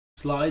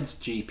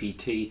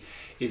SlidesGPT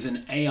is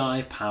an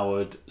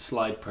AI-powered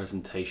slide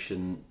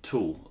presentation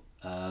tool.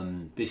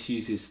 This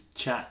uses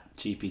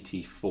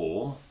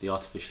ChatGPT-4, the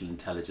artificial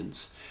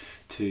intelligence,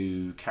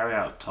 to carry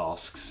out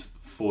tasks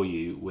for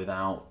you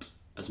without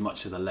as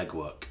much of the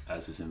legwork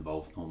as is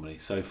involved normally.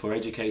 So for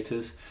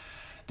educators,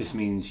 this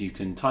means you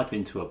can type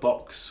into a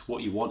box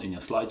what you want in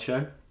your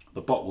slideshow.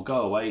 The bot will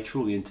go away,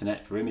 trawl the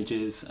internet for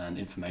images and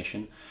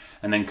information,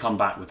 and then come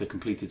back with a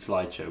completed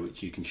slideshow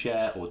which you can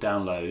share or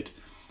download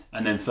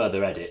and then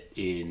further edit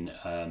in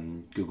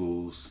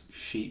Google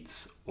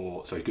Slides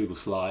or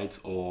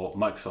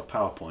Microsoft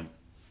PowerPoint.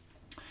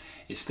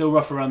 It's still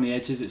rough around the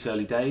edges, it's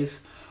early days,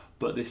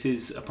 but this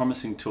is a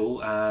promising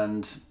tool,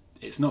 and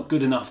it's not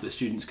good enough that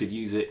students could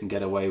use it and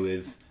get away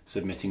with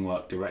submitting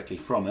work directly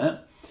from it,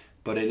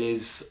 but it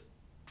is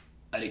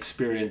an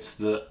experience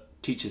that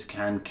teachers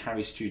can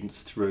carry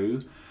students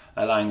through,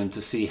 allowing them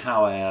to see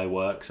how AI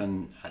works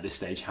and at this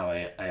stage how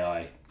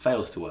AI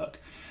fails to work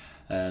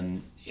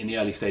in the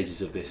early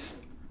stages of this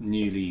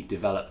newly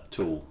developed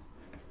tool.